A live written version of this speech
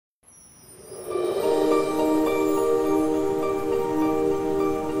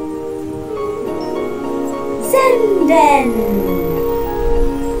Den!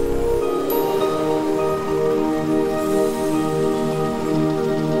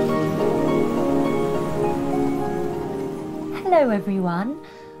 Hello everyone,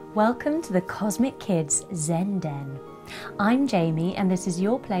 welcome to the Cosmic Kids Zen Den. I'm Jaime and this is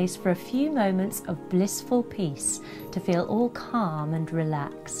your place for a few moments of blissful peace to feel all calm and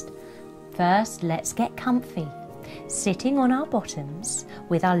relaxed. First, let's get comfy. Sitting on our bottoms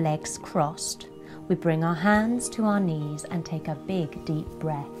with our legs crossed, we bring our hands to our knees and take a big deep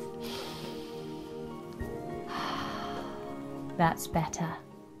breath. That's better.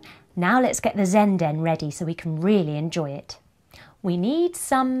 Now let's get the Zen Den ready so we can really enjoy it. We need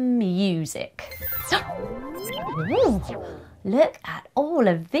some music. Ooh, look at all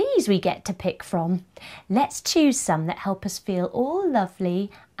of these we get to pick from. Let's choose some that help us feel all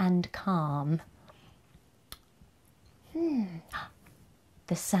lovely and calm.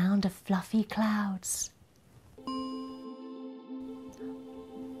 The sound of fluffy clouds.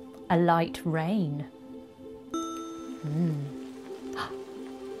 A light rain. And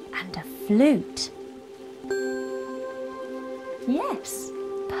a flute. Yes,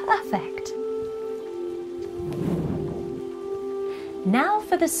 perfect. Now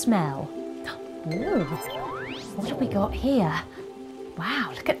for the smell. Ooh, what have we got here?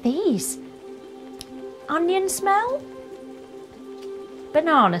 Wow, look at these. Onion smell?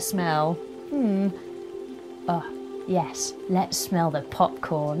 Banana smell? Oh, yes, let's smell the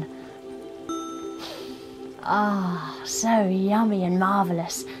popcorn. Ah, so yummy and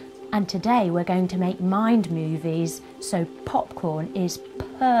marvellous. And today we're going to make mind movies, so popcorn is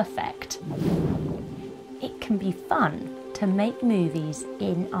perfect. It can be fun to make movies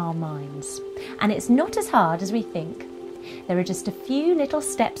in our minds. And it's not as hard as we think. There are just a few little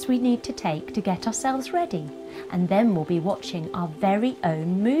steps we need to take to get ourselves ready. And then we'll be watching our very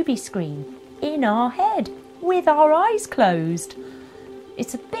own movie screen in our head with our eyes closed.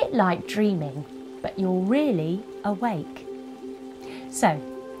 It's a bit like dreaming, but you're really awake. So,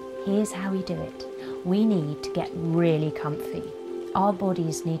 here's how we do it. We need to get really comfy. Our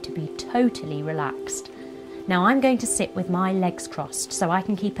bodies need to be totally relaxed. Now I'm going to sit with my legs crossed so I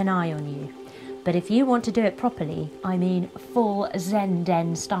can keep an eye on you. But if you want to do it properly, I mean full Zen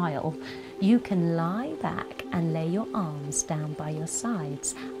Den style, you can lie back and lay your arms down by your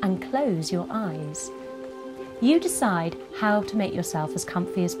sides and close your eyes. You decide how to make yourself as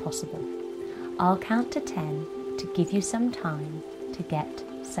comfy as possible. I'll count to 10 to give you some time to get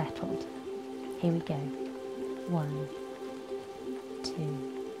settled. Here we go. 1,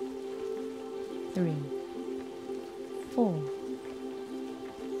 2, 3, 4,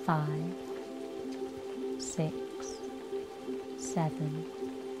 5, 6, 7,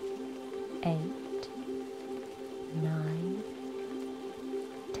 8, 9,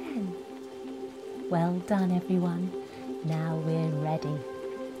 10. Well done, everyone. Now we're ready.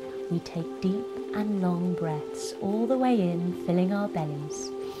 We take deep and long breaths all the way in, filling our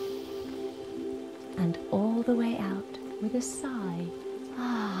bellies, and all the way out with a sigh.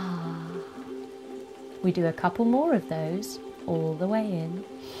 We do a couple more of those, all the way in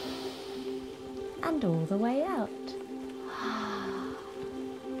and all the way out.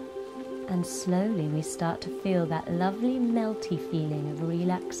 And slowly we start to feel that lovely melty feeling of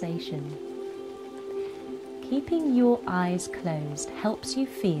relaxation. Keeping your eyes closed helps you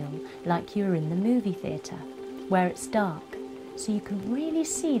feel like you're in the movie theatre, where it's dark, so you can really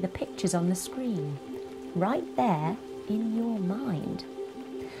see the pictures on the screen, right there in your mind.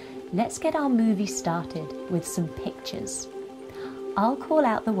 Let's get our movie started with some pictures. I'll call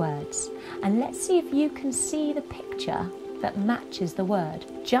out the words, and let's see if you can see the picture that matches the word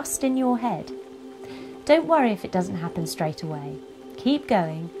just in your head. Don't worry if it doesn't happen straight away. Keep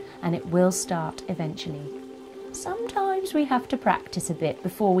going, and it will start eventually. Sometimes we have to practice a bit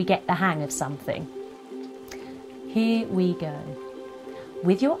before we get the hang of something. Here we go.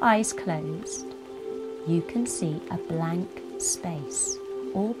 With your eyes closed, you can see a blank space,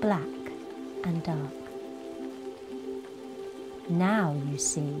 all black and dark. Now you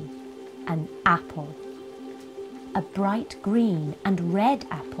see an apple, a bright green and red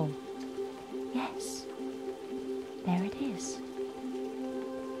apple. Yes, there it is.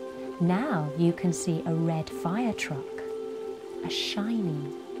 Now you can see a red fire truck, a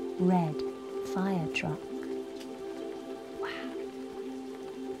shiny red fire truck. Wow.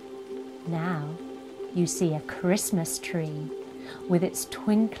 Now you see a Christmas tree with its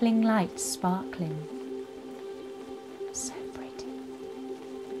twinkling lights sparkling. So pretty.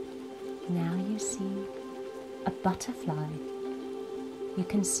 Now you see a butterfly. You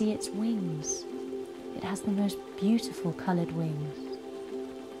can see its wings. It has the most beautiful coloured wings.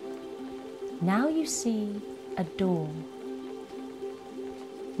 Now you see a door.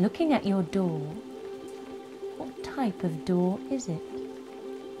 Looking at your door, what type of door is it?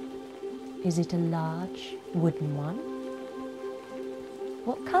 Is it a large wooden one?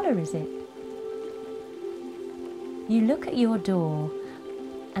 What colour is it? You look at your door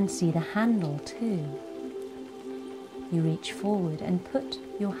and see the handle too. You reach forward and put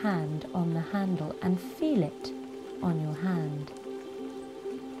your hand on the handle and feel it on your hand.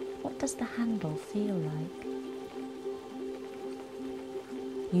 What does the handle feel like?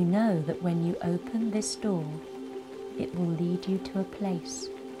 You know that when you open this door, it will lead you to a place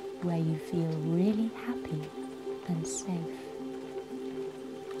where you feel really happy and safe.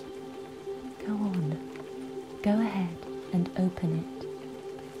 Go on, go ahead and open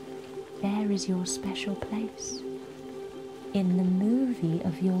it. There is your special place. In the movie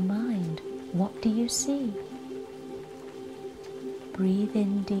of your mind, what do you see? Breathe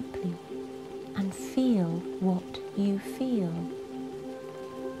in deeply and feel what you feel.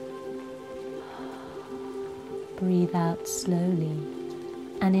 Breathe out slowly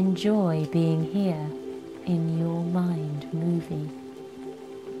and enjoy being here in your mind movie.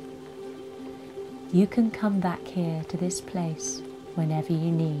 You can come back here to this place whenever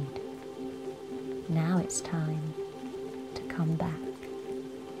you need. Now it's time to come back,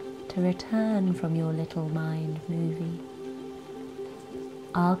 to return from your little mind movie.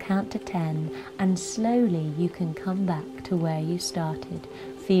 I'll count to 10 and slowly you can come back to where you started,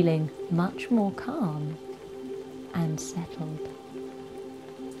 feeling much more calm and settled.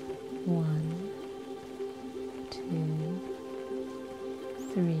 1, 2,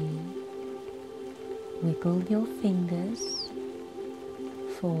 3. Wiggle your fingers.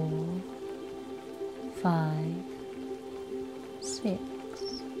 4, 5, 6.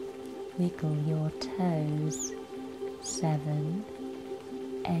 Wiggle your toes. 7,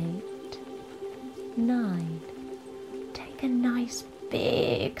 8, 9. Take a nice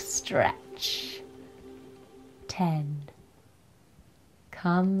big stretch. 10.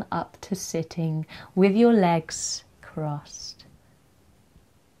 Come up to sitting with your legs crossed.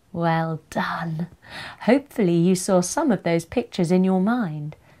 Well done. Hopefully you saw some of those pictures in your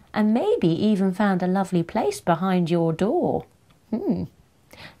mind and maybe even found a lovely place behind your door.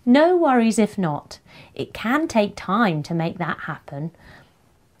 No worries if not. It can take time to make that happen.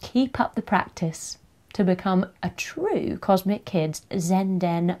 Keep up the practice to become a true Cosmic Kids Zen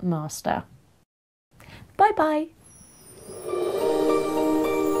Den master. Bye-bye.